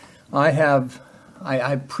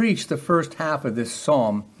I preached the first half of this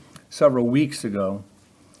psalm several weeks ago,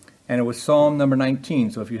 and it was Psalm number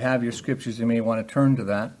 19. So if you have your scriptures, you may want to turn to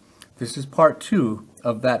that. This is part 2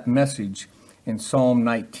 of that message in Psalm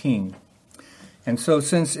 19. And so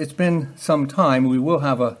since it's been some time, we will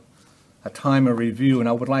have a time of review, and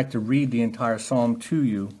I would like to read the entire psalm to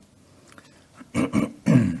you.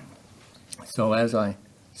 So as I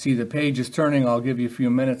see the pages turning, I'll give you a few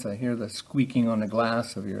minutes. I hear the squeaking on the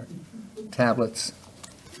glass of your tablets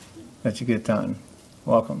that you get done.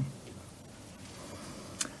 Welcome.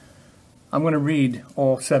 I'm going to read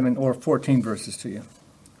all 7 or 14 verses to you.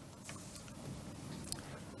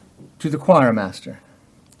 To the choir master,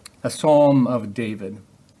 a psalm of David.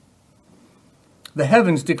 The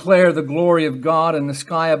heavens declare the glory of God, and the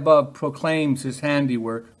sky above proclaims his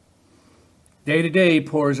handiwork. Day to day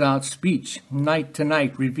pours out speech, night to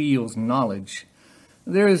night reveals knowledge.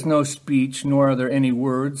 There is no speech, nor are there any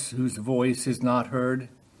words whose voice is not heard.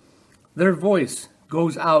 Their voice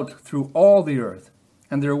goes out through all the earth,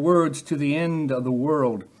 and their words to the end of the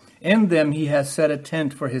world. In them he has set a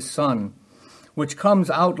tent for his son, which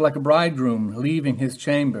comes out like a bridegroom leaving his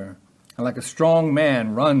chamber, and like a strong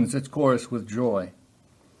man runs its course with joy.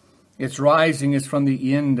 Its rising is from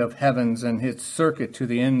the end of heavens, and its circuit to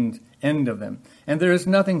the end of them, and there is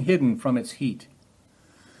nothing hidden from its heat.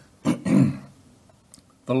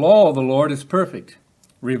 The law of the Lord is perfect,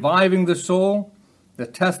 reviving the soul. The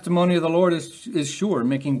testimony of the Lord is sure,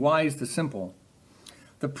 making wise the simple.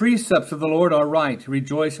 The precepts of the Lord are right,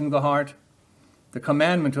 rejoicing the heart. The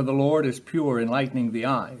commandment of the Lord is pure, enlightening the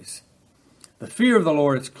eyes. The fear of the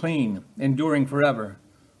Lord is clean, enduring forever.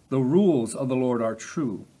 The rules of the Lord are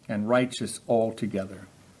true and righteous altogether.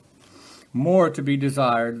 More to be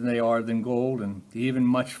desired they are than gold, and even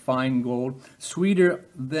much fine gold, sweeter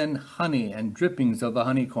than honey and drippings of the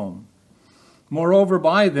honeycomb. Moreover,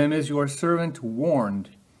 by them is your servant warned,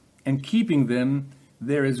 and keeping them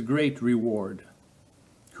there is great reward.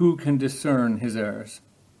 Who can discern his errors?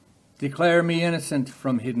 Declare me innocent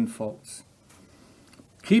from hidden faults.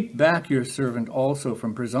 Keep back your servant also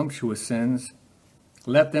from presumptuous sins.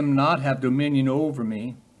 Let them not have dominion over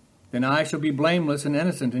me. Then I shall be blameless and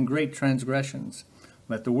innocent in great transgressions.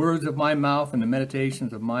 Let the words of my mouth and the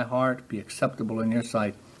meditations of my heart be acceptable in your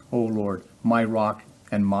sight, O Lord, my rock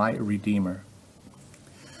and my redeemer.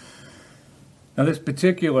 Now this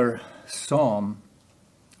particular psalm,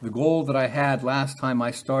 the goal that I had last time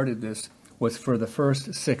I started this was for the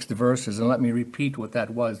first 6 verses, and let me repeat what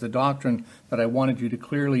that was. The doctrine that I wanted you to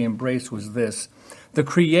clearly embrace was this. The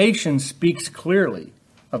creation speaks clearly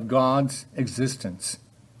of God's existence.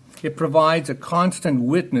 It provides a constant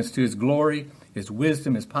witness to his glory, his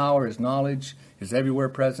wisdom, his power, his knowledge, his everywhere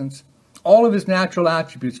presence. All of his natural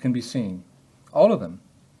attributes can be seen. All of them.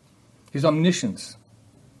 His omniscience,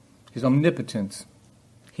 his omnipotence.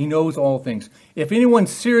 He knows all things. If anyone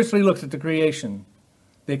seriously looks at the creation,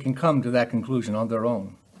 they can come to that conclusion on their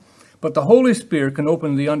own. But the Holy Spirit can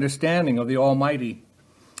open the understanding of the Almighty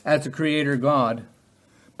as the Creator God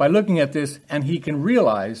by looking at this, and he can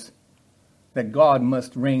realize that God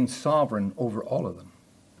must reign sovereign over all of them.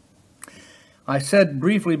 I said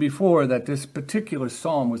briefly before that this particular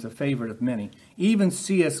psalm was a favorite of many. Even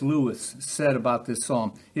C.S. Lewis said about this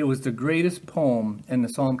psalm, it was the greatest poem in the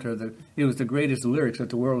Psalter, it was the greatest lyrics that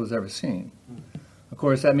the world has ever seen. Of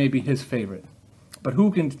course, that may be his favorite. But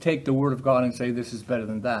who can take the Word of God and say this is better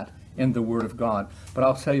than that in the Word of God? But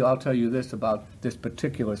I'll tell you this about this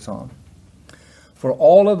particular psalm. For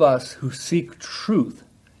all of us who seek truth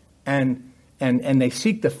and they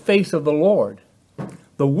seek the face of the Lord,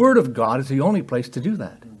 the Word of God is the only place to do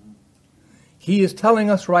that. He is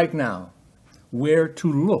telling us right now where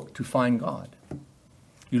to look to find God.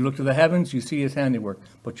 You look to the heavens, you see his handiwork,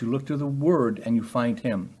 but you look to the Word and you find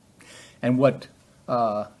him. And what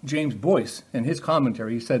James Boyce, in his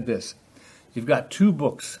commentary, he said this. You've got 2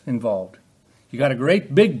 books involved. You got a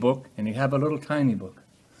great big book and you have a little tiny book.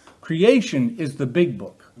 Creation is the big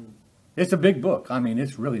book. It's a big book. I mean,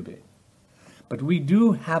 it's really big. But we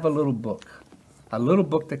do have a little book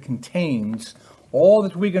that contains all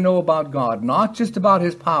that we can know about God, not just about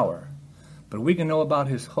his power, but we can know about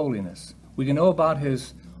his holiness. We can know about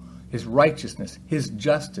his righteousness, his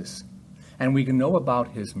justice, and we can know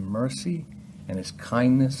about his mercy and his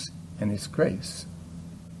kindness and his grace.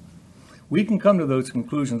 We can come to those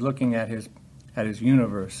conclusions looking at his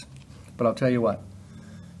universe. But I'll tell you what,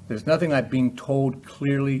 there's nothing like being told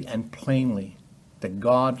clearly and plainly that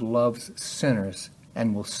God loves sinners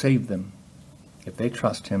and will save them if they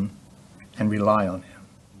trust him and rely on him.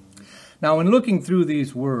 Now, in looking through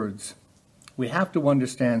these words, we have to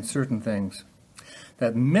understand certain things,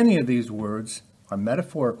 that many of these words are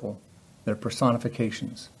metaphorical, they're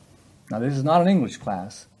personifications. Now, this is not an English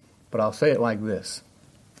class, but I'll say it like this.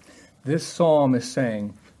 This psalm is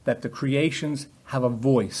saying that the creations have a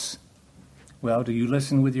voice. Well, do you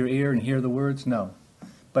listen with your ear and hear the words? No.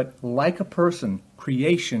 But like a person,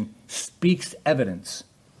 creation speaks evidence.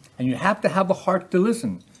 And you have to have a heart to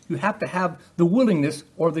listen. You have to have the willingness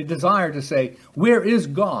or the desire to say, where is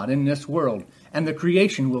God in this world? And the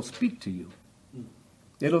creation will speak to you.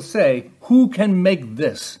 It'll say, who can make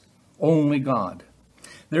this? Only God.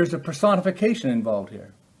 There's a personification involved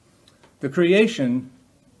here. The creation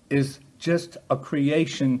is just a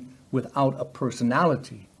creation without a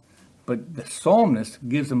personality. But the psalmist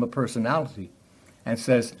gives him a personality and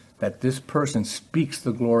says that this person speaks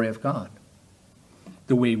the glory of God,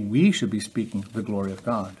 the way we should be speaking the glory of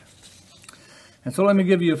God. And so let me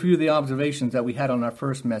give you a few of the observations that we had on our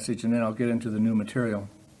first message, and then I'll get into the new material.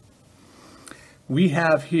 We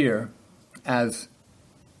have here, as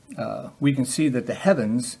we can see, that the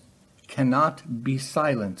heavens cannot be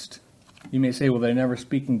silenced. You may say, well, they're never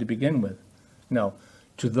speaking to begin with. No.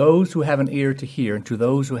 To those who have an ear to hear and to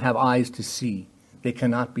those who have eyes to see, they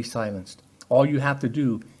cannot be silenced. All you have to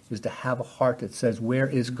do is to have a heart that says, where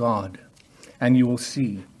is God? And you will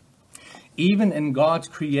see. Even in God's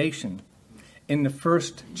creation, in the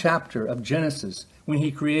first chapter of Genesis, when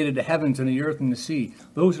he created the heavens and the earth and the sea,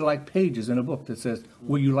 those are like pages in a book that says,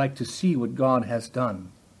 will you like to see what God has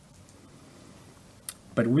done?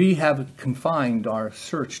 But we have confined our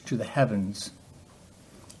search to the heavens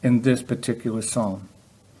in this particular psalm.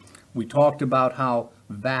 We talked about how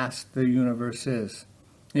vast the universe is.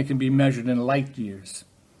 It can be measured in light years.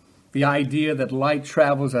 The idea that light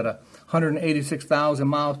travels at 186,000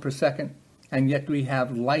 miles per second, and yet we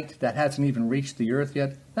have light that hasn't even reached the earth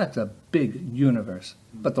yet, that's a big universe.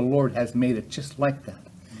 But the Lord has made it just like that.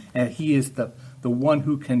 And he is the one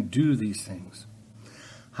who can do these things.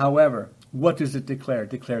 However, what does it declare? It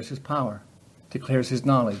declares his power, declares his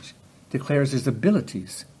knowledge, declares his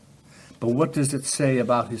abilities. But what does it say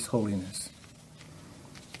about his holiness?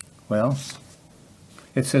 Well,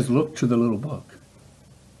 it says, look to the little book.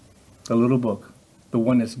 The little book, the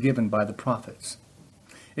one that's given by the prophets.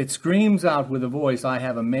 It screams out with a voice, I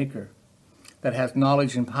have a maker that has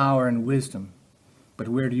knowledge and power and wisdom. But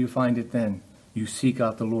where do you find it then? You seek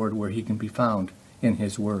out the Lord where he can be found in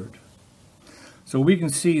his word. So we can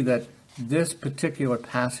see that this particular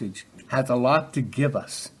passage has a lot to give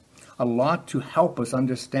us, a lot to help us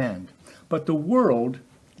understand. But the world,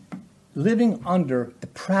 living under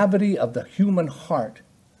depravity of the human heart,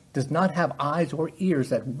 does not have eyes or ears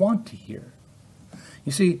that want to hear.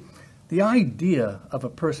 You see, the idea of a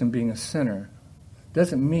person being a sinner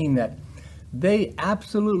doesn't mean that they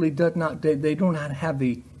absolutely they don't have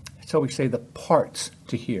the, so we say, the parts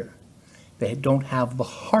to hear. They don't have the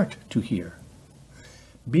heart to hear.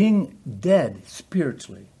 Being dead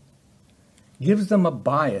spiritually gives them a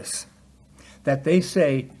bias that they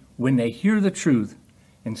say, when they hear the truth,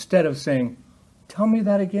 instead of saying, tell me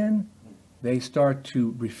that again, they start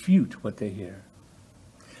to refute what they hear.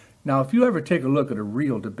 Now, if you ever take a look at a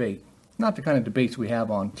real debate, not the kind of debates we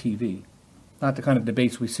have on TV, not the kind of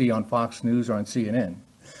debates we see on Fox News or on CNN,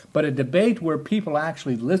 but a debate where people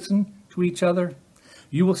actually listen to each other,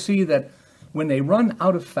 you will see that when they run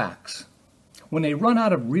out of facts, when they run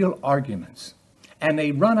out of real arguments, and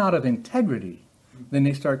they run out of integrity, then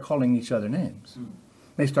they start calling each other names.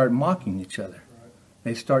 They start mocking each other.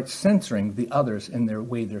 They start censoring the others in their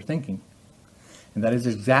way they're thinking. And that is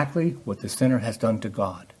exactly what the sinner has done to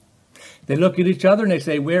God. They look at each other and they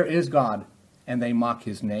say, where is God? And they mock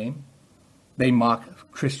his name. They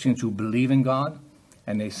mock Christians who believe in God.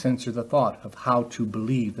 And they censor the thought of how to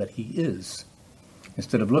believe that he is.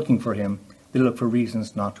 Instead of looking for him, they look for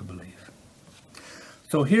reasons not to believe.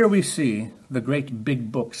 So here we see the great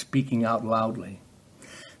big book speaking out loudly.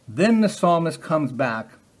 Then the psalmist comes back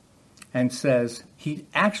and says, he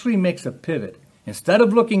actually makes a pivot. Instead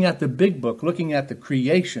of looking at the big book, looking at the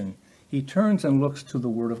creation, he turns and looks to the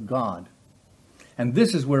Word of God. And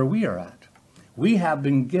this is where we are at. We have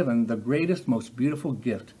been given the greatest, most beautiful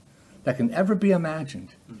gift that can ever be imagined.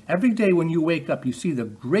 Every day when you wake up, you see the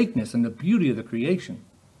greatness and the beauty of the creation.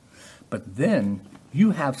 But then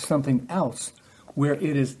you have something else where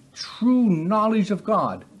it is true knowledge of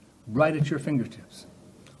God right at your fingertips,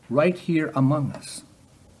 right here among us.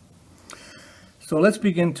 So let's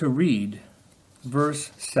begin to read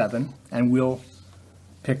verse 7, and we'll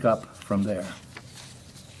pick up from there.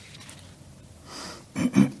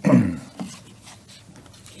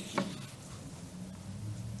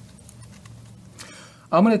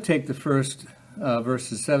 I'm going to take the first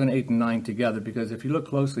verses 7, 8, and 9 together, because if you look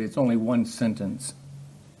closely, it's only one sentence.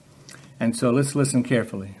 And so let's listen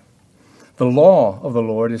carefully. The law of the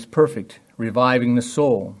Lord is perfect, reviving the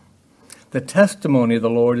soul. The testimony of the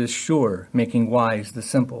Lord is sure, making wise the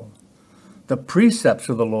simple. The precepts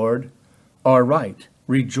of the Lord are right,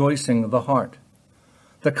 rejoicing the heart.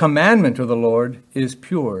 The commandment of the Lord is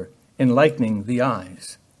pure, enlightening the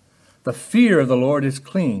eyes. The fear of the Lord is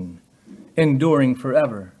clean, enduring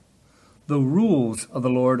forever. The rules of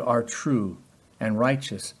the Lord are true and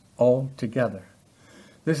righteous altogether.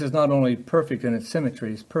 This is not only perfect in its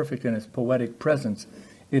symmetry, it's perfect in its poetic presence.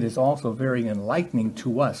 It is also very enlightening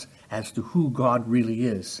to us as to who God really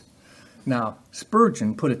is. Now,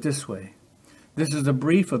 Spurgeon put it this way. This is a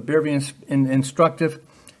brief, but very instructive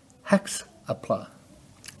hexapla.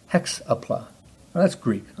 Hexapla. Well, that's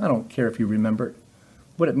Greek. I don't care if you remember it.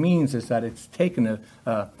 What it means is that it's taken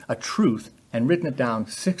a truth and written it down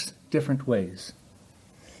 6 different ways.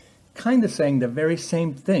 Kind of saying the very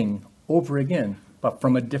same thing over again, but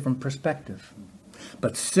from a different perspective.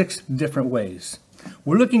 But 6 different ways.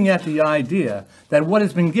 We're looking at the idea that what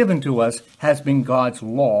has been given to us has been God's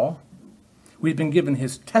law. We've been given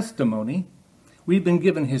his testimony. We've been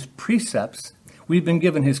given his precepts. We've been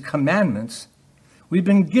given his commandments. We've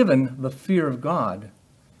been given the fear of God.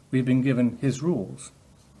 We've been given his rules.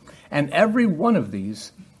 And every one of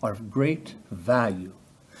these are of great value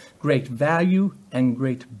and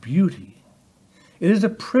great beauty. It is a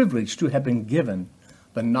privilege to have been given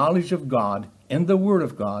the knowledge of God and the Word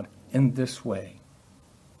of God in this way.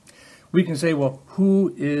 We can say, well,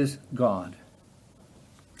 who is God?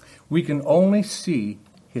 We can only see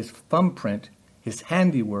his thumbprint, his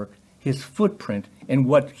handiwork, his footprint in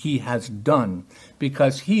what he has done,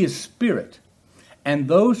 because he is spirit. And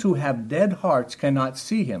those who have dead hearts cannot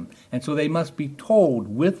see him. And so they must be told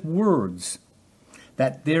with words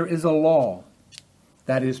that there is a law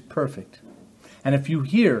that is perfect. And if you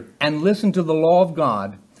hear and listen to the law of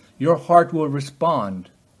God, your heart will respond.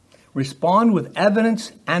 Respond with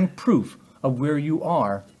evidence and proof of where you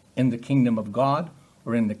are in the kingdom of God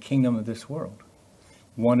or in the kingdom of this world.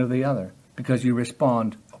 One or the other, because you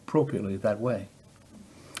respond appropriately that way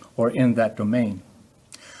or in that domain.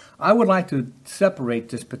 I would like to separate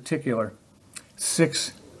this particular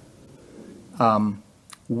 6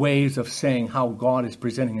 ways of saying how God is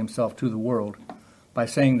presenting himself to the world by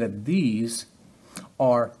saying that these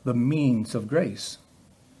are the means of grace.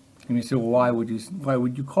 And you say, well, why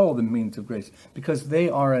would you call them means of grace? Because they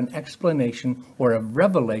are an explanation or a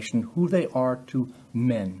revelation who they are to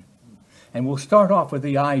men. And we'll start off with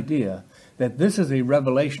the idea that this is a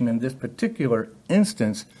revelation in this particular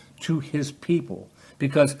instance to his people.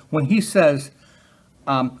 Because when he says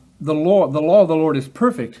the law of the Lord is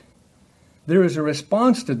perfect, there is a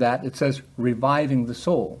response to that. It says reviving the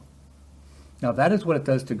soul. Now that is what it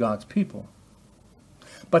does to God's people.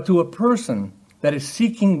 But to a person that is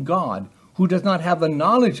seeking God, who does not have the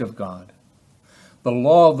knowledge of God, the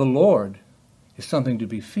law of the Lord is something to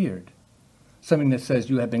be feared. Something that says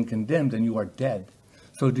you have been condemned and you are dead.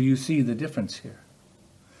 So do you see the difference here?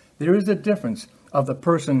 There is a difference of the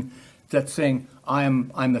person that's saying,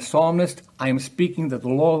 I'm the psalmist, I am speaking that the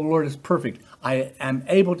law of the Lord is perfect. I am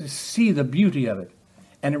able to see the beauty of it,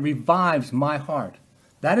 and it revives my heart.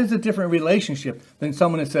 That is a different relationship than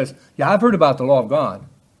someone that says, yeah, I've heard about the law of God.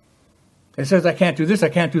 It says I can't do this, I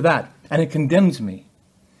can't do that, and it condemns me,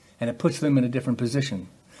 and it puts them in a different position.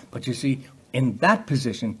 But you see, in that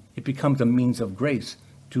position, it becomes a means of grace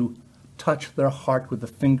to touch their heart with the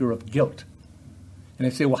finger of guilt. And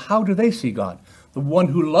they say, well, how do they see God? The one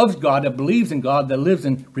who loves God, that believes in God, that lives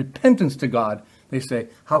in repentance to God, they say,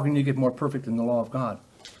 how can you get more perfect than the law of God?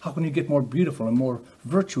 How can you get more beautiful and more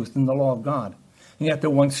virtuous than the law of God? And yet the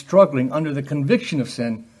one struggling under the conviction of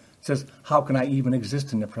sin says, how can I even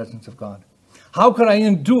exist in the presence of God? How can I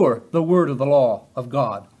endure the word of the law of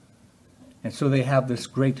God? And so they have this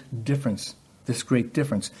great difference.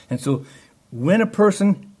 And so when a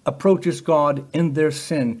person approaches God in their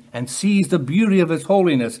sin and sees the beauty of his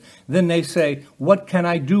holiness, then they say, what can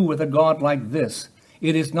I do with a God like this?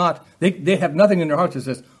 It is not, they have nothing in their hearts that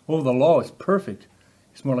says, oh, the law is perfect.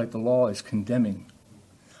 It's more like the law is condemning.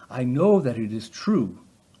 I know that it is true,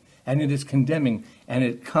 and it is condemning, and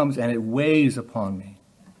it comes and it weighs upon me.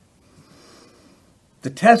 The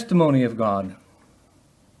testimony of God.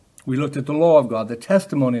 We looked at the law of God, the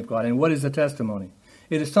testimony of God. And what is the testimony?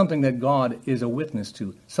 It is something that God is a witness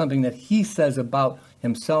to, something that he says about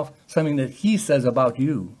himself, something that he says about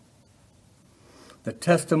you. The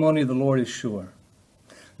testimony of the Lord is sure.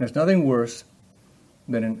 There's nothing worse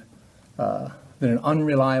than an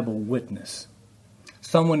unreliable witness.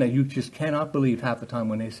 Someone that you just cannot believe half the time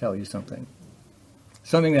when they tell you something.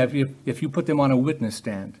 Something that if you put them on a witness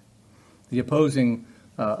stand, the opposing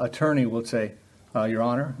attorney will say, Your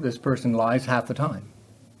Honor, this person lies half the time.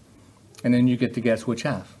 And then you get to guess which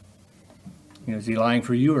half. Is he lying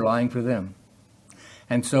for you or lying for them?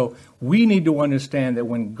 And so we need to understand that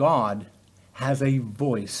when God has a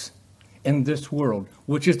voice in this world,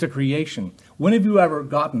 which is the creation, when have you ever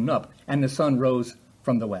gotten up and the sun rose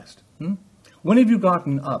from the west? When have you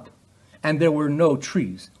gotten up and there were no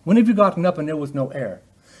trees? When have you gotten up and there was no air?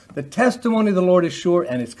 The testimony of the Lord is sure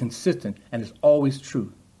and it's consistent and it's always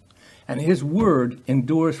true. And his word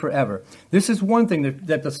endures forever. This is one thing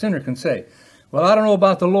that the sinner can say. Well, I don't know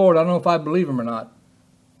about the Lord. I don't know if I believe him or not.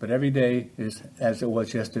 But every day is as it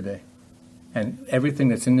was yesterday. And everything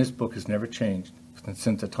that's in this book has never changed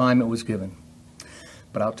since the time it was given.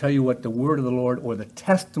 But I'll tell you what the word of the Lord or the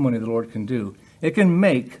testimony of the Lord can do. It can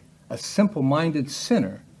make a simple-minded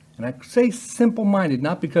sinner, and I say simple-minded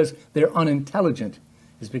not because they're unintelligent,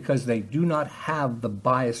 it's because they do not have the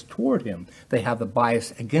bias toward him. They have the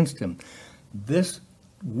bias against him. This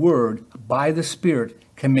word, by the Spirit,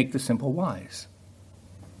 can make the simple wise.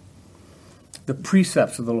 The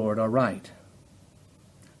precepts of the Lord are right.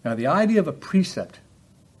 Now, the idea of a precept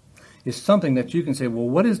is something that you can say, well,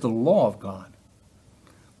 what is the law of God?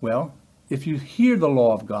 Well, if you hear the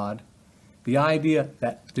law of God, the idea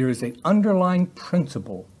that there is an underlying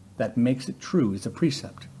principle that makes it true is a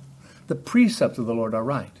precept. The precepts of the Lord are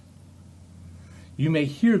right. You may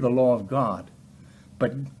hear the law of God,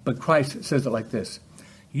 but Christ says it like this.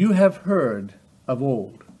 You have heard of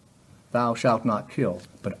old, thou shalt not kill.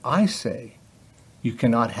 But I say, you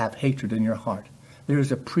cannot have hatred in your heart. There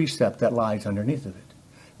is a precept that lies underneath of it.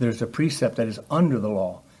 There's a precept that is under the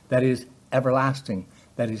law, that is everlasting,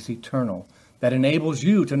 that is eternal, that enables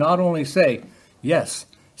you to not only say, yes,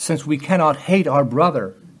 since we cannot hate our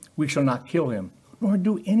brother, we shall not kill him, nor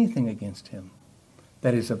do anything against him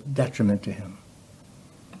that is of detriment to him.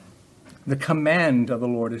 The command of the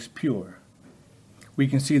Lord is pure. We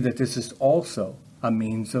can see that this is also a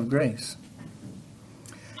means of grace.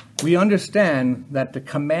 We understand that the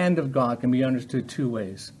command of God can be understood two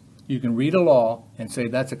ways. You can read a law and say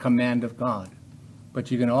that's a command of God.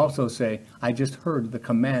 But you can also say, I just heard the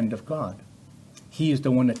command of God. He is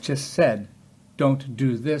the one that just said, don't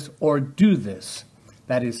do this or do this.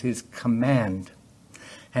 That is his command.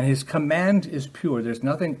 And his command is pure. There's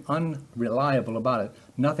nothing unreliable about it,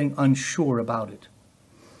 nothing unsure about it.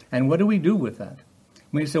 And what do we do with that?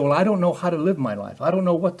 When you say, well, I don't know how to live my life. I don't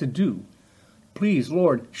know what to do. Please,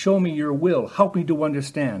 Lord, show me your will. Help me to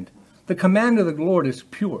understand. The command of the Lord is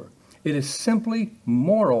pure. It is simply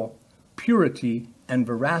moral purity and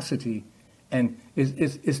veracity, and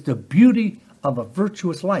is the beauty of a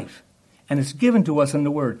virtuous life. And it's given to us in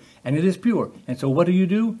the Word, and it is pure. And so what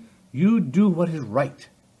do? You do what is right.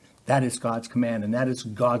 That is God's command, and that is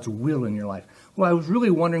God's will in your life. Well, I was really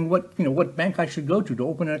wondering what bank I should go to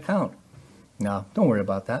open an account. No, don't worry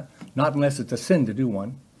about that. Not unless it's a sin to do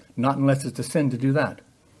one. Not unless it's a sin to do that.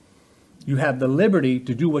 You have the liberty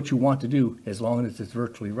to do what you want to do as long as it's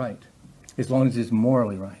virtually right, as long as it's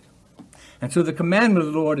morally right. And so the commandment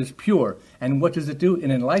of the Lord is pure. And what does it do?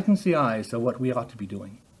 It enlightens the eyes of what we ought to be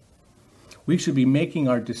doing. We should be making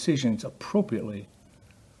our decisions appropriately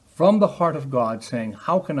from the heart of God, saying,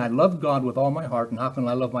 how can I love God with all my heart, and how can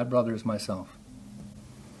I love my brother as myself?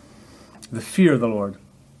 The fear of the Lord.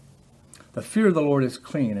 The fear of the Lord is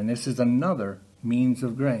clean, and this is another means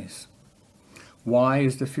of grace. Why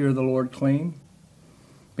is the fear of the Lord clean?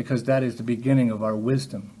 Because that is the beginning of our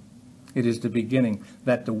wisdom. It is the beginning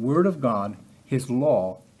that the Word of God, His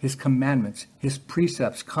law, His commandments, His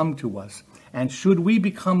precepts come to us. And should we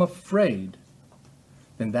become afraid,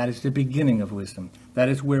 then that is the beginning of wisdom. That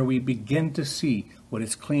is where we begin to see what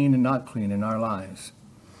is clean and not clean in our lives.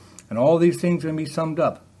 And all these things can be summed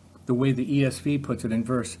up the way the ESV puts it in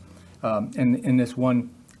verse, in this one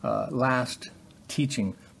last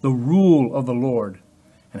teaching, the rule of the Lord.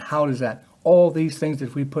 And how does that? All these things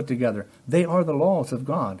that we put together, they are the laws of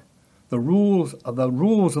God. The rules of the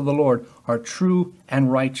Lord are true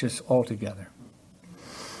and righteous altogether.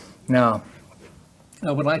 Now,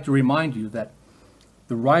 I would like to remind you that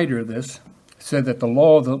the writer of this said that the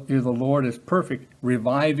law of the Lord is perfect,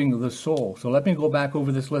 reviving the soul. So let me go back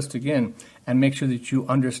over this list again and make sure that you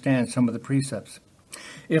understand some of the precepts.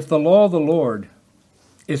 If the law of the Lord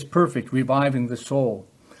is perfect, reviving the soul,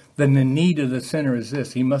 then the need of the sinner is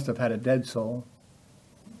this: he must have had a dead soul.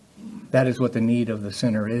 That is what the need of the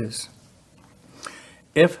sinner is.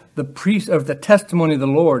 If the testimony of the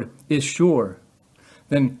Lord is sure,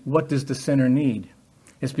 then what does the sinner need?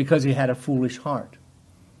 It's because he had a foolish heart.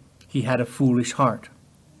 He had a foolish heart.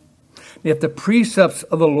 If the precepts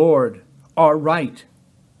of the Lord are right,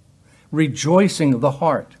 rejoicing the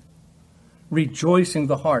heart, rejoicing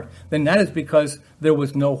the heart, then that is because there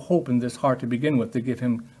was no hope in this heart to begin with to give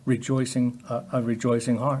him a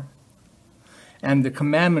rejoicing heart. And the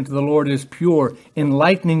commandment of the Lord is pure,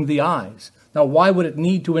 enlightening the eyes. Now, why would it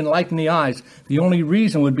need to enlighten the eyes? The only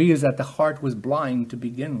reason would be is that the heart was blind to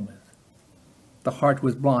begin with. The heart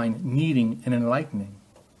was blind, needing an enlightening.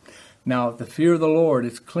 Now, the fear of the Lord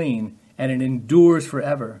is clean, and it endures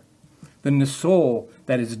forever. Then the soul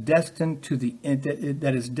that is destined to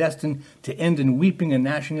end in weeping and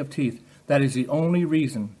gnashing of teeth, that is the only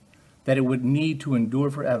reason that it would need to endure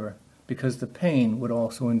forever, because the pain would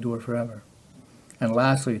also endure forever. And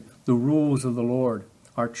lastly, the rules of the Lord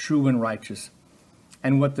are true and righteous.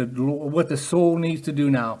 And what the soul needs to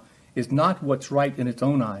do now is not what's right in its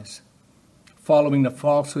own eyes, following the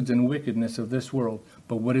falsehoods and wickedness of this world,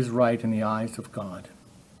 but what is right in the eyes of God.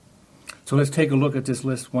 So let's take a look at this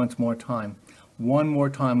list once more time. One more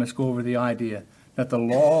time, let's go over the idea that the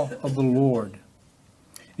law of the Lord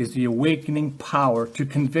is the awakening power to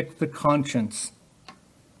convict the conscience.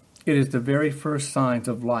 It is the very first signs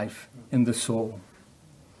of life in the soul.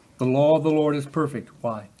 The law of the Lord is perfect.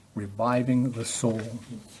 Why? Reviving the soul.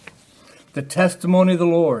 The testimony of the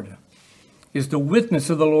Lord is the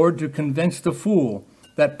witness of the Lord to convince the fool.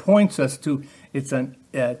 That points us to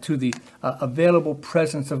the available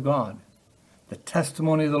presence of God. The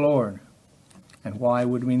testimony of the Lord. And why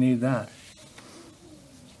would we need that?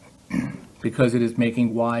 Because it is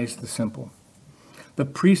making wise the simple. The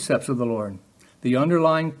precepts of the Lord, the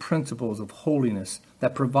underlying principles of holiness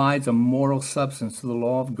that provides a moral substance to the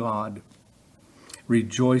law of God,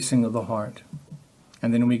 rejoicing of the heart.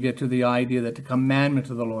 And then we get to the idea that the commandment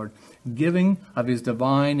of the Lord, giving of his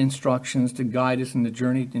divine instructions to guide us in the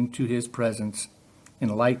journey into his presence,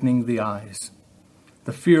 enlightening the eyes.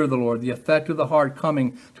 The fear of the Lord, the effect of the heart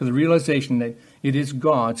coming to the realization that it is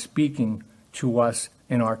God speaking to us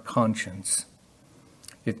in our conscience.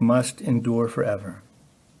 It must endure forever.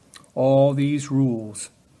 All these rules,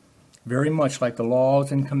 very much like the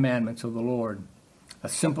laws and commandments of the Lord, a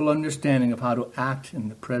simple understanding of how to act in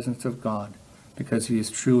the presence of God, because he is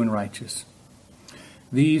true and righteous.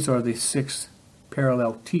 These are the 6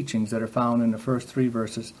 parallel teachings that are found in the first 3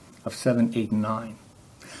 verses of 7, 8, and 9.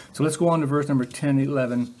 So let's go on to verse number 10,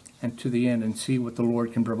 11, and to the end and see what the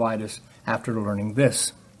Lord can provide us after learning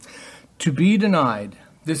this. To be denied,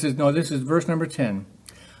 this is verse number 10.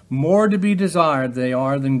 More to be desired they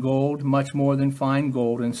are than gold, much more than fine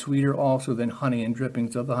gold, and sweeter also than honey and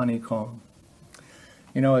drippings of the honeycomb.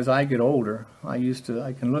 You know, as I get older, I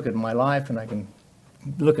can look at my life and I can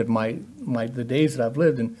look at the days that I've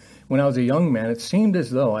lived. And when I was a young man, it seemed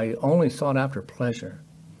as though I only sought after pleasure.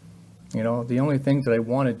 You know, the only things that I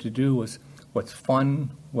wanted to do was what's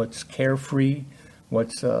fun, what's carefree,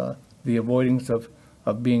 what's the avoidance of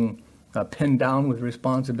being pinned down with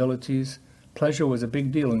responsibilities. Pleasure was a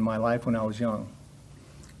big deal in my life when I was young.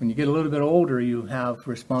 When you get a little bit older, you have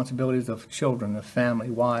responsibilities of children, of family,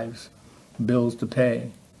 wives, bills to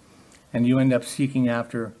pay. And you end up seeking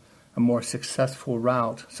after a more successful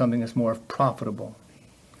route, something that's more profitable.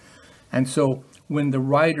 And so when the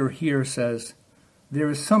writer here says, there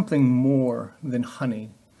is something more than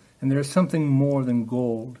honey, and there is something more than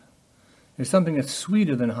gold, there's something that's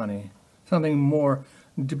sweeter than honey, something more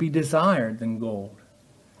to be desired than gold.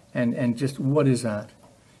 And just what is that?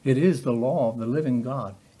 It is the law of the living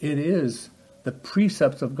God. It is the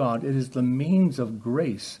precepts of God. It is the means of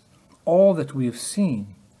grace. All that we have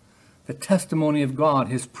seen. The testimony of God,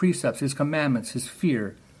 his precepts, his commandments, his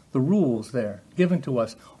fear, the rules there given to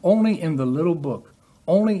us. Only in the little book,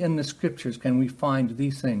 only in the scriptures can we find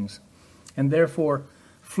these things. And therefore,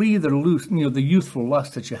 flee the youthful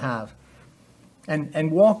lust that you have.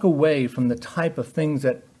 And walk away from the type of things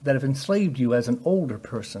that have enslaved you as an older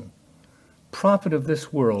person. Profit of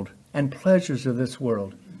this world and pleasures of this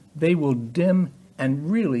world, they will dim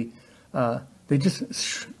and really, they'll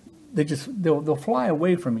fly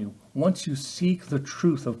away from you once you seek the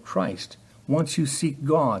truth of Christ, once you seek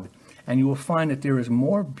God, and you will find that there is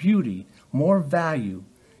more beauty, more value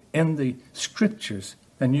in the scriptures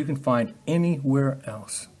than you can find anywhere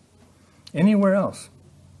else. Anywhere else.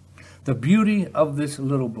 The beauty of this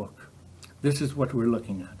little book. This is what we're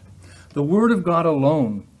looking at. The Word of God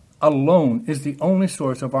alone is the only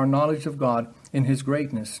source of our knowledge of God in his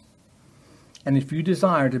greatness. And if you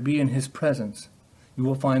desire to be in his presence, you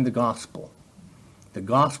will find the gospel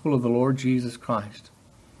of the Lord Jesus Christ.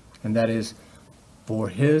 And that is, for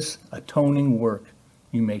his atoning work,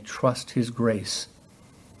 you may trust his grace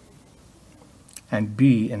and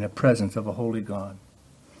be in the presence of a holy God.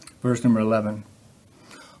 Verse number 11.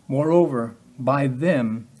 Moreover, by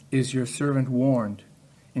them is your servant warned.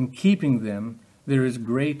 In keeping them, there is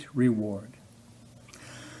great reward.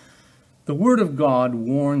 The Word of God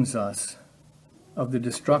warns us of the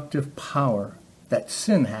destructive power that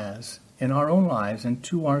sin has in our own lives and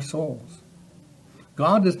to our souls.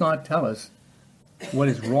 God does not tell us what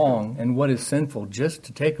is wrong and what is sinful just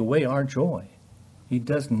to take away our joy. He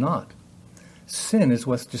does not. Sin is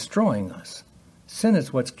what's destroying us. Sin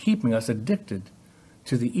is what's keeping us addicted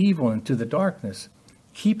to the evil and to the darkness,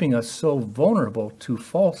 keeping us so vulnerable to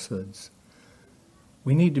falsehoods.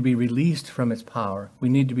 We need to be released from its power. We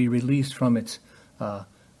need to be released from its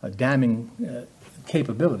damning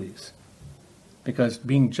capabilities. Because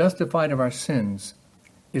being justified of our sins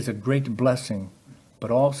is a great blessing. But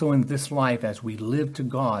also in this life, as we live to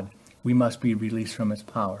God, we must be released from its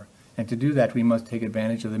power. And to do that, we must take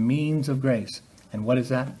advantage of the means of grace. And what is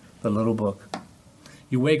that? The little book.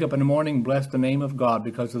 You wake up in the morning, bless the name of God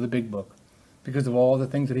because of the big book. Because of all the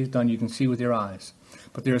things that he's done, you can see with your eyes.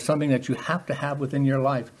 But there is something that you have to have within your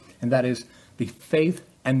life, and that is the faith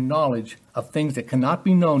and knowledge of things that cannot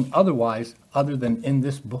be known otherwise other than in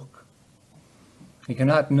this book. You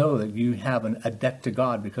cannot know that you have a debt to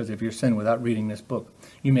God because of your sin without reading this book.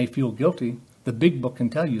 You may feel guilty. The big book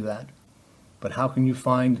can tell you that. But how can you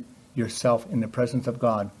find yourself in the presence of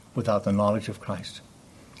God without the knowledge of Christ?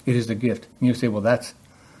 It is a gift. And you say, well,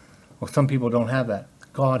 some people don't have that.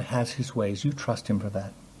 God has his ways. You trust him for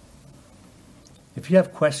that. If you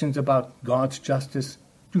have questions about God's justice,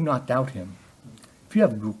 do not doubt him. If you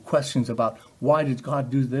have questions about why did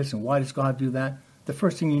God do this and why does God do that, the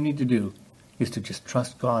first thing you need to do is to just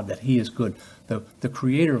trust God that he is good. The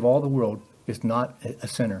creator of all the world is not a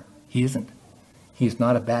sinner. He isn't. He is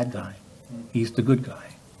not a bad guy. He's the good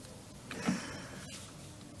guy.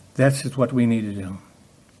 That's just what we need to do.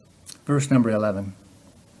 Verse number 11.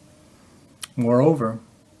 Moreover,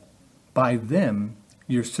 by them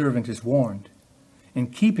your servant is warned. In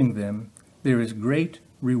keeping them, there is great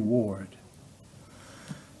reward.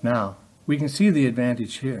 Now, we can see the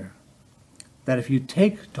advantage here. That if you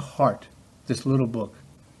take to heart this little book,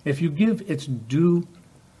 if you give its due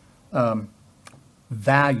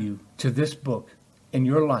value to this book in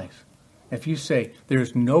your life, if you say,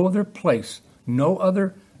 there's no other place, no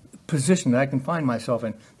other position that I can find myself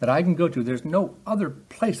in, that I can go to, there's no other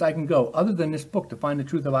place I can go other than this book to find the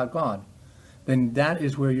truth about God, then that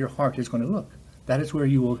is where your heart is going to look. That is where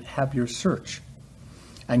you will have your search.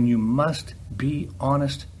 And you must be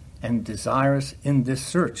honest and desirous in this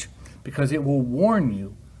search, because it will warn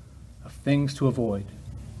you of things to avoid.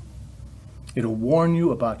 It will warn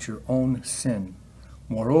you about your own sin.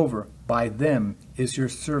 Moreover, by them is your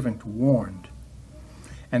servant warned.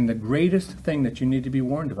 And the greatest thing that you need to be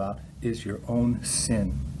warned about is your own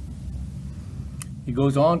sin. He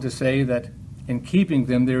goes on to say that in keeping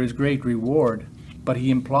them there is great reward, but he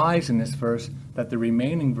implies in this verse that the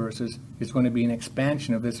remaining verses is going to be an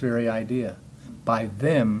expansion of this very idea. By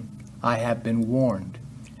them I have been warned.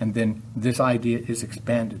 And then this idea is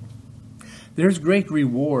expanded. There's great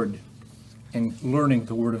reward in learning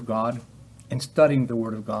the Word of God, in studying the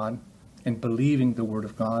Word of God, and believing the Word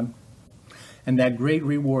of God. And that great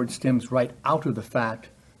reward stems right out of the fact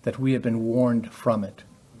that we have been warned from it.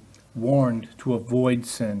 Warned to avoid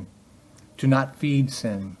sin, to not feed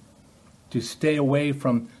sin, to stay away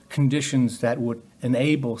from conditions that would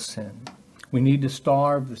enable sin. We need to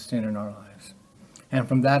starve the sin in our lives. And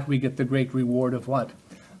from that we get the great reward of what?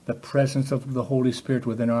 The presence of the Holy Spirit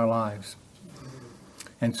within our lives.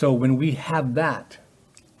 And so when we have that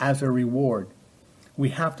as a reward, we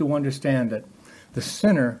have to understand that the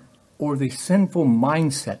sinner or the sinful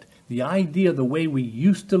mindset, the idea, the way we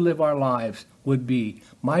used to live our lives would be,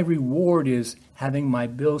 my reward is having my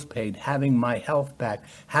bills paid, having my health back,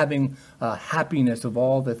 having happiness of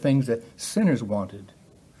all the things that sinners wanted.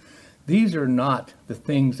 These are not the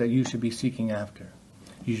things that you should be seeking after.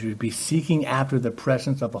 You should be seeking after the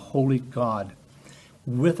presence of a holy God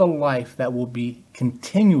with a life that will be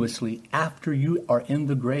continuously after you are in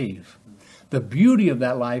the grave. The beauty of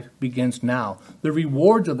that life begins now. The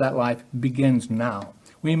rewards of that life begins now.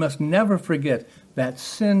 We must never forget that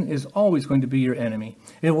sin is always going to be your enemy.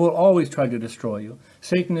 It will always try to destroy you.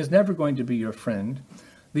 Satan is never going to be your friend.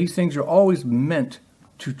 These things are always meant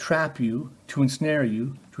to trap you, to ensnare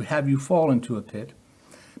you, to have you fall into a pit.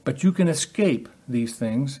 But you can escape these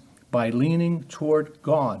things by leaning toward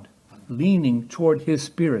God, leaning toward His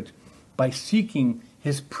Spirit, by seeking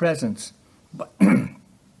His presence,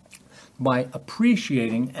 by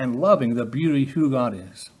appreciating and loving the beauty of who God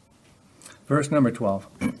is. Verse number 12.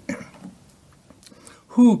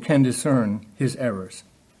 Who can discern his errors?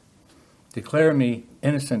 Declare me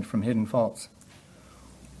innocent from hidden faults.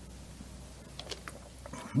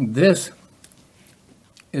 This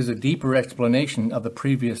is a deeper explanation of the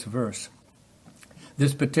previous verse.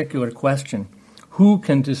 This particular question, who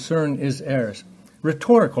can discern his errors?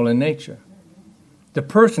 Rhetorical in nature. The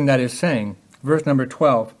person that is saying, verse number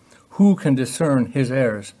 12, who can discern his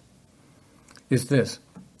errors, is this: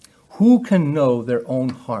 who can know their own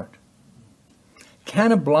heart?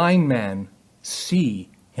 Can a blind man see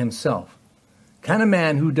himself? Can a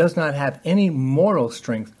man who does not have any moral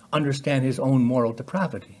strength understand his own moral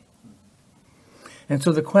depravity? And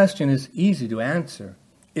so the question is easy to answer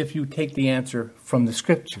if you take the answer from the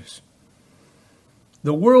Scriptures.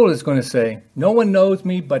 The world is going to say, no one knows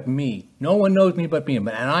me but me. No one knows me but me, and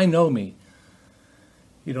I know me.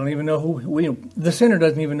 You don't even know the sinner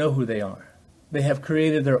doesn't even know who they are. They have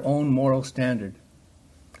created their own moral standard,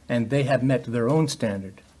 and they have met their own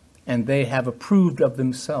standard, and they have approved of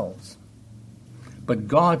themselves. But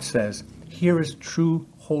God says, here is true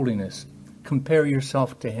holiness. Compare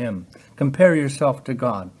yourself to Him. Compare yourself to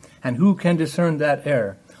God. And who can discern that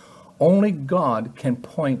error? Only God can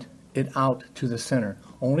point it out to the sinner.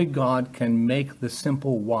 Only God can make the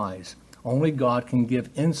simple wise. Only God can give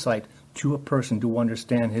insight to a person to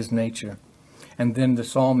understand his nature. And then the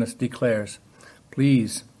psalmist declares,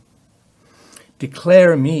 please,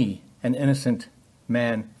 declare me an innocent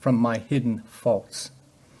man from my hidden faults.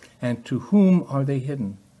 And to whom are they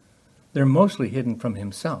hidden? They're mostly hidden from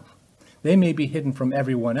himself. They may be hidden from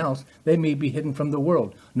everyone else. They may be hidden from the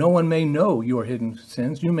world. No one may know your hidden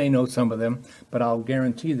sins. You may know some of them, but I'll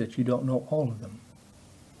guarantee that you don't know all of them.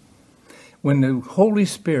 When the Holy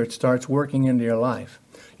Spirit starts working into your life,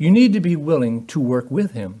 you need to be willing to work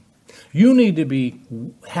with Him. You need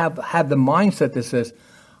to have the mindset that says,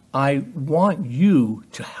 I want you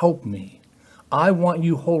to help me. I want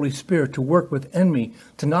you, Holy Spirit, to work within me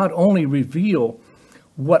to not only reveal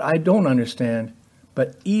what I don't understand,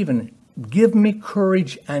 but even give me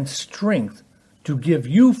courage and strength to give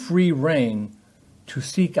you free rein to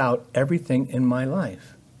seek out everything in my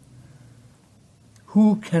life.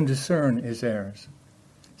 Who can discern his errors?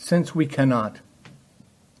 Since we cannot,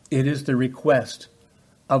 it is the request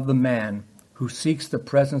of the man who seeks the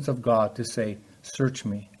presence of God to say, search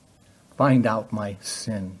me, find out my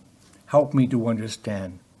sin, help me to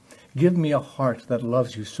understand. Give me a heart that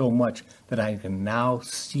loves you so much that I can now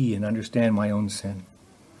see and understand my own sin.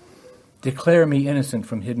 Declare me innocent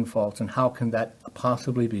from hidden faults, and how can that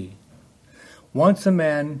possibly be? Once a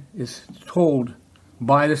man is told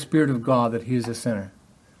by the Spirit of God that he is a sinner,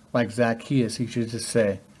 like Zacchaeus, he should just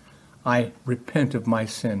say, I repent of my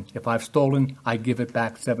sin. If I've stolen, I give it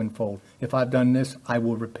back sevenfold. If I've done this, I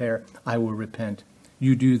will repair, I will repent.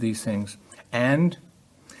 You do these things. And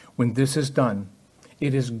when this is done,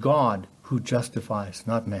 it is God who justifies,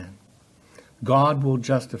 not man. God will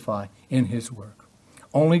justify in His work.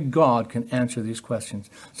 Only God can answer these questions.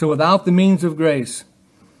 So without the means of grace,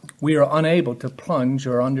 we are unable to plunge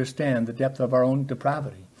or understand the depth of our own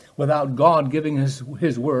depravity. Without God giving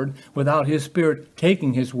His word, without His Spirit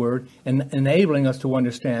taking His word and enabling us to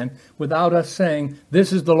understand, without us saying,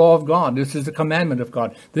 this is the law of God, this is the commandment of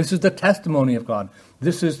God, this is the testimony of God,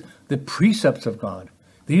 this is the precepts of God,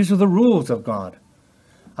 these are the rules of God.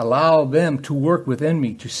 Allow them to work within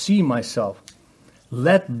me, to see myself.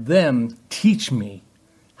 Let them teach me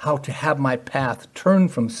how to have my path turn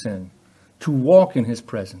from sin, to walk in His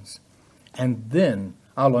presence. And then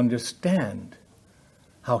I'll understand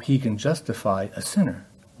how He can justify a sinner.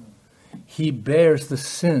 He bears the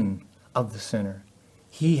sin of the sinner.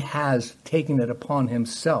 He has taken it upon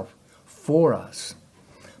Himself for us.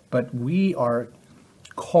 But we are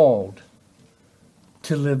called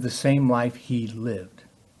to live the same life He lived.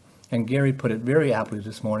 And Gary put it very aptly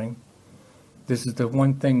this morning. This is the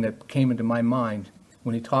one thing that came into my mind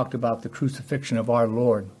when he talked about the crucifixion of our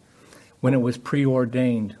Lord, when it was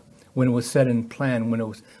preordained, when it was set in plan, when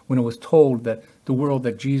it was told that the world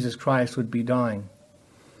that Jesus Christ would be dying.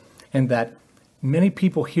 And that many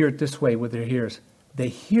people hear it this way with their ears. They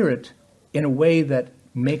hear it in a way that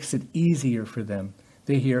makes it easier for them.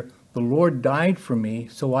 They hear, the Lord died for me,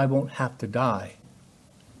 so I won't have to die.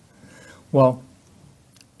 Well,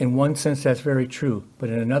 in one sense that's very true, but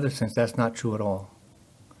in another sense that's not true at all.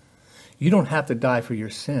 You don't have to die for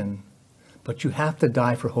your sin, but you have to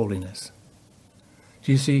die for holiness.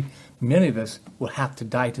 You see, many of us will have to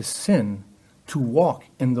die to sin to walk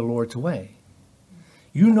in the Lord's way.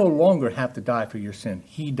 You no longer have to die for your sin.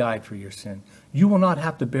 He died for your sin. You will not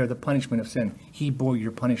have to bear the punishment of sin. He bore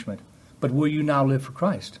your punishment. But will you now live for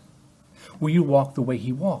Christ? Will you walk the way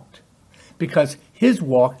He walked? Because His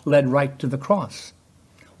walk led right to the cross.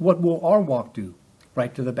 What will our walk do?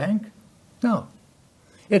 Right to the bank? No.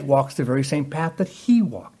 It walks the very same path that He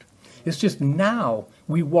walked. It's just now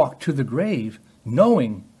we walk to the grave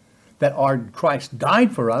knowing that our Christ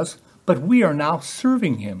died for us, But we are now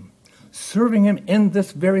serving him in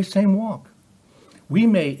this very same walk. We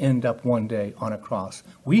may end up one day on a cross.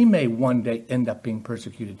 We may one day end up being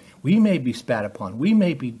persecuted. We may be spat upon. We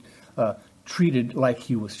may be treated like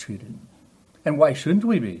he was treated. And why shouldn't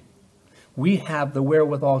we be? We have the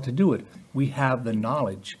wherewithal to do it. We have the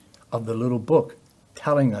knowledge of the little book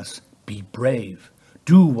telling us, be brave,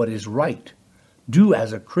 do what is right, do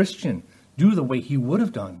as a Christian, do the way he would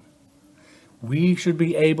have done. We should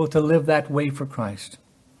be able to live that way for Christ.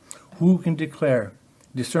 Who can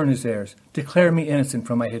discern his errors, declare me innocent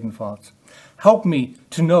from my hidden faults? Help me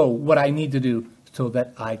to know what I need to do so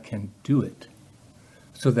that I can do it,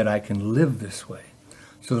 so that I can live this way,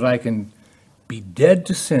 so that I can be dead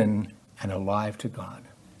to sin and alive to God.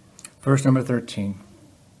 Verse number 13.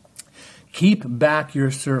 Keep back your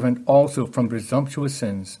servant also from presumptuous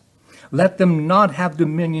sins. Let them not have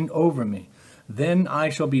dominion over me. Then I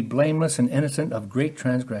shall be blameless and innocent of great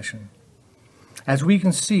transgression. As we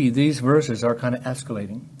can see, these verses are kind of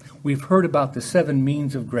escalating. We've heard about the 7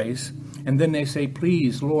 means of grace, and then they say,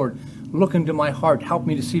 please, Lord, look into my heart, help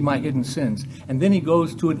me to see my hidden sins. And then he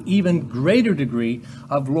goes to an even greater degree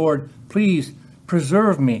of, Lord, please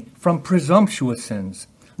preserve me from presumptuous sins.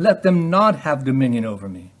 Let them not have dominion over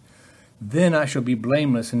me. Then I shall be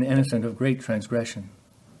blameless and innocent of great transgression.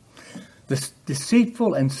 The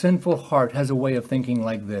deceitful and sinful heart has a way of thinking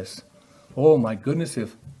like this. Oh my goodness,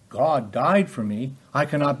 if God died for me, I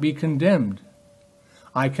cannot be condemned.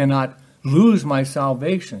 I cannot lose my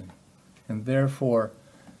salvation. And therefore,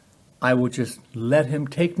 I will just let him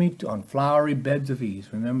take me on flowery beds of ease.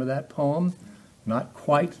 Remember that poem? Not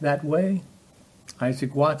quite that way.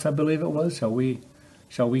 Isaac Watts, I believe it was.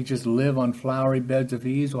 Shall we just live on flowery beds of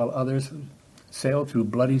ease while others sail through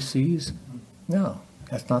bloody seas? No,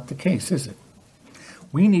 that's not the case, is it?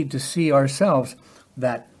 We need to see ourselves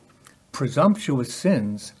that presumptuous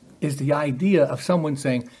sins is the idea of someone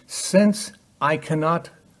saying, since I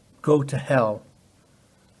cannot go to hell,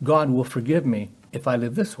 God will forgive me if I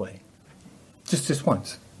live this way. Just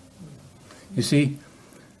once. You see,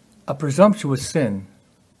 a presumptuous sin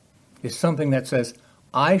is something that says,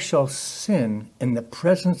 I shall sin in the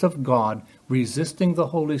presence of God, resisting the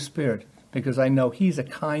Holy Spirit, because I know he's a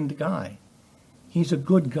kind guy. He's a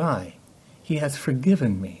good guy. He has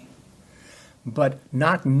forgiven me. But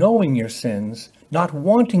not knowing your sins, not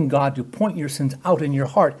wanting God to point your sins out in your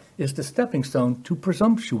heart, is the stepping stone to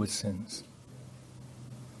presumptuous sins.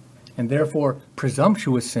 And therefore,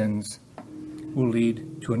 presumptuous sins will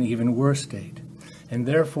lead to an even worse state. And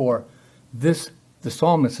therefore, the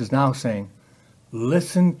psalmist is now saying,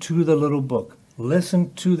 listen to the little book.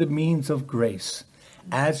 Listen to the means of grace.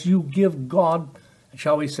 As you give God,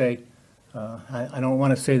 shall we say, I don't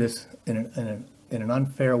want to say this in an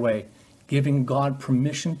unfair way, giving God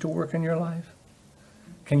permission to work in your life.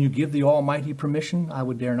 Can you give the Almighty permission? I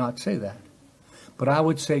would dare not say that. But I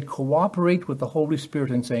would say cooperate with the Holy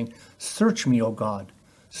Spirit in saying, search me, O God.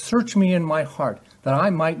 Search me in my heart, that I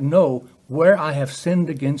might know where I have sinned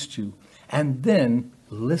against you. And then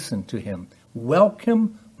listen to him.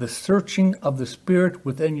 Welcome the searching of the Spirit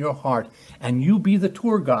within your heart, and you be the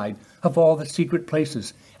tour guide of all the secret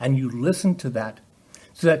places, and you listen to that,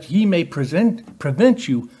 so that he may prevent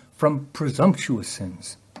you from presumptuous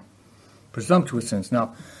sins. Presumptuous sins.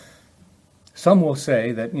 Now, some will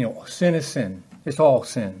say that, sin is sin. It's all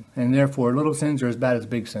sin, and therefore little sins are as bad as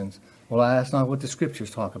big sins. Well, that's not what the Scriptures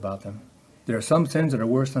talk about them. There are some sins that are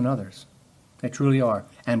worse than others. They truly are.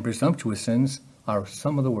 And presumptuous sins are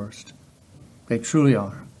some of the worst. They truly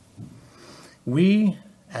are. We,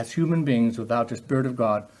 as human beings without the Spirit of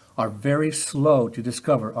God, are very slow to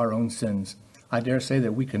discover our own sins. I dare say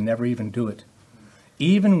that we can never even do it.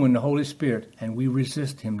 Even when the Holy Spirit, and we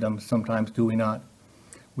resist him sometimes, do we not?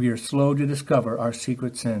 We are slow to discover our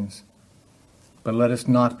secret sins. But let us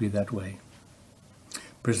not be that way.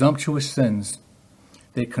 Presumptuous sins,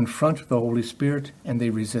 they confront the Holy Spirit and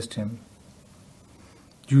they resist him.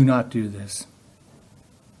 Do not do this.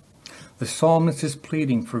 The psalmist is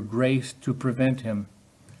pleading for grace to prevent him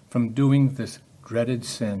from doing this dreaded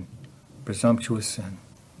sin, presumptuous sin.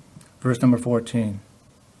 Verse number 14.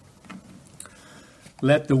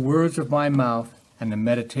 Let the words of my mouth and the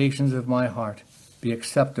meditations of my heart be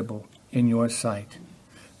acceptable in your sight.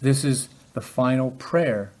 This is the final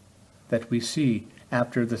prayer that we see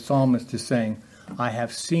after the psalmist is saying, I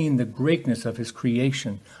have seen the greatness of his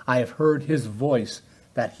creation. I have heard his voice,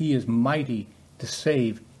 that he is mighty to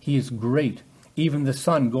save. He is great. Even the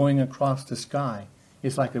sun going across the sky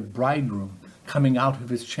is like a bridegroom coming out of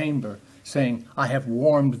his chamber, saying, I have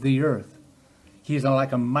warmed the earth. He is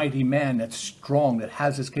like a mighty man that's strong, that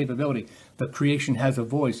has this capability. The creation has a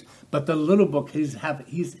voice. But the little book is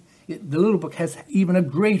The little book has even a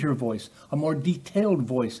greater voice, a more detailed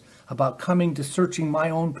voice about coming to searching my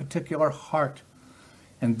own particular heart.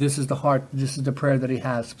 And this is the heart, this is the prayer that he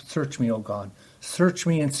has. Search me, O God. Search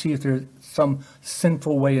me and see if there's some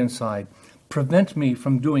sinful way inside. Prevent me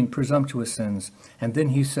from doing presumptuous sins. And then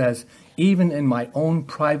he says, even in my own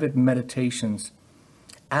private meditations,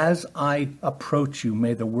 as I approach you,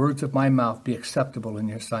 may the words of my mouth be acceptable in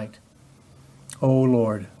your sight. O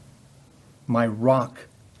Lord, my rock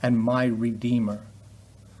and my redeemer,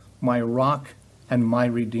 my rock and my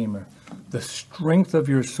redeemer, the strength of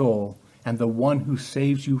your soul and the one who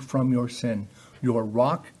saves you from your sin, your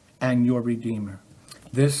rock and your redeemer.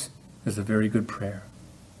 This is a very good prayer.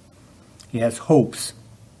 He has hopes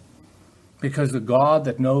because the God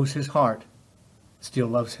that knows his heart still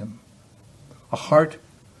loves him. A heart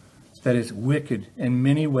that is wicked in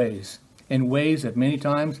many ways, in ways that many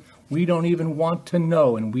times we don't even want to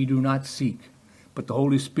know and we do not seek. But the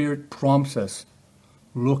Holy Spirit prompts us,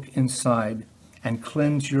 look inside and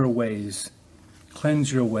cleanse your ways.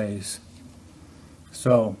 Cleanse your ways.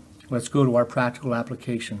 So let's go to our practical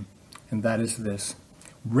application, and that is this.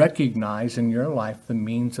 Recognize in your life the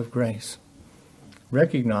means of grace.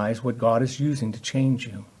 Recognize what God is using to change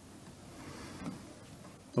you.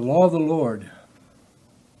 The law of the Lord,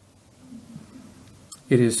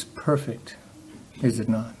 it is perfect, is it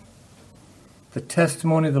not? The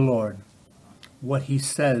testimony of the Lord, what he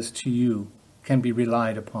says to you, can be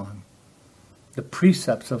relied upon. The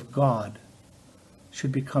precepts of God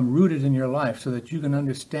should become rooted in your life so that you can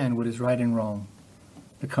understand what is right and wrong.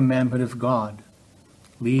 The commandment of God,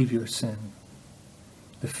 leave your sin.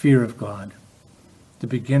 The fear of God, the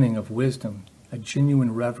beginning of wisdom, a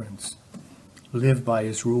genuine reverence. Live by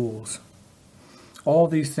his rules. All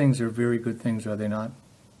these things are very good things, are they not?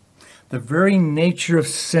 The very nature of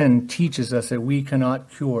sin teaches us that we cannot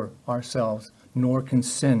cure ourselves, nor can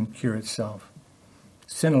sin cure itself.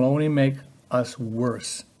 Sin will only make us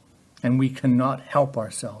worse, and we cannot help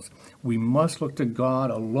ourselves. We must look to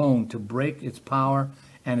God alone to break its power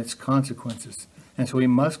and its consequences. And so we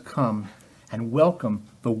must come and welcome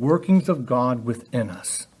the workings of God within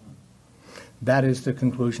us. That is the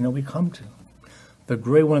conclusion that we come to.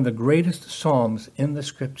 One of the greatest psalms in the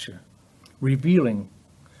Scripture, revealing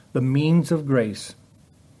the means of grace.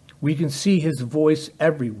 We can see his voice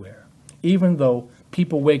everywhere, even though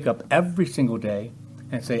people wake up every single day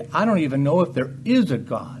and say, I don't even know if there is a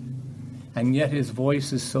God. And yet his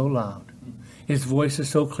voice is so loud. His voice is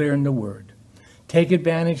so clear in the Word. Take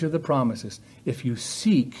advantage of the promises. If you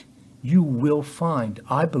seek, you will find.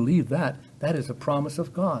 I believe that. That is a promise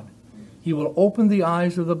of God. He will open the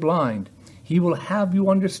eyes of the blind. He will have you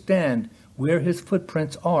understand where his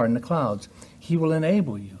footprints are in the clouds. He will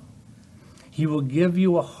enable you. He will give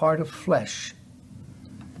you a heart of flesh,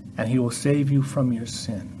 and he will save you from your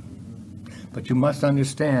sin. But you must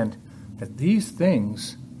understand that these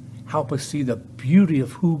things help us see the beauty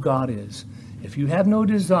of who God is. If you have no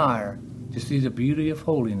desire to see the beauty of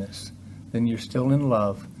holiness, then you're still in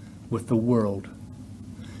love with the world.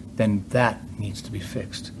 Then that needs to be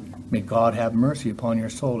fixed. May God have mercy upon your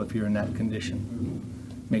soul if you're in that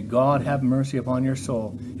condition. May God have mercy upon your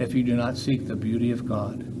soul if you do not seek the beauty of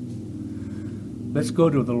God. Let's go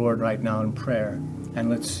to the Lord right now in prayer, and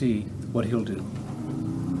let's see what he'll do.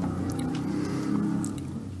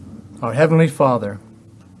 Our Heavenly Father,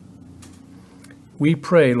 we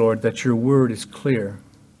pray, Lord, that your word is clear,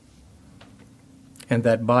 and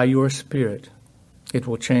that by your Spirit it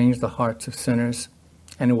will change the hearts of sinners,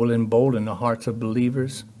 and it will embolden the hearts of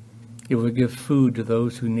believers. It will give food to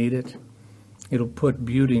those who need it. It will put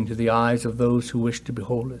beauty into the eyes of those who wish to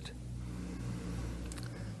behold it.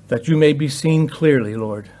 That you may be seen clearly,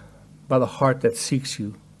 Lord, by the heart that seeks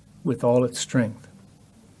you with all its strength.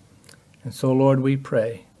 And so, Lord, we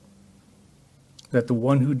pray that the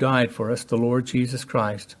one who died for us, the Lord Jesus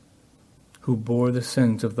Christ, who bore the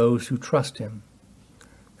sins of those who trust him,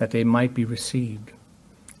 that they might be received.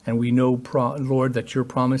 And we know, Lord, that your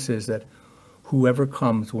promise is that whoever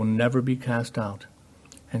comes will never be cast out.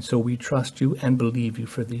 And so we trust you and believe you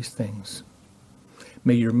for these things.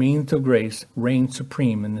 May your means of grace reign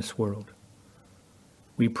supreme in this world.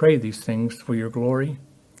 We pray these things for your glory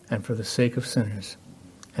and for the sake of sinners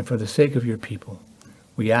and for the sake of your people.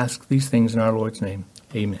 We ask these things in our Lord's name. Amen.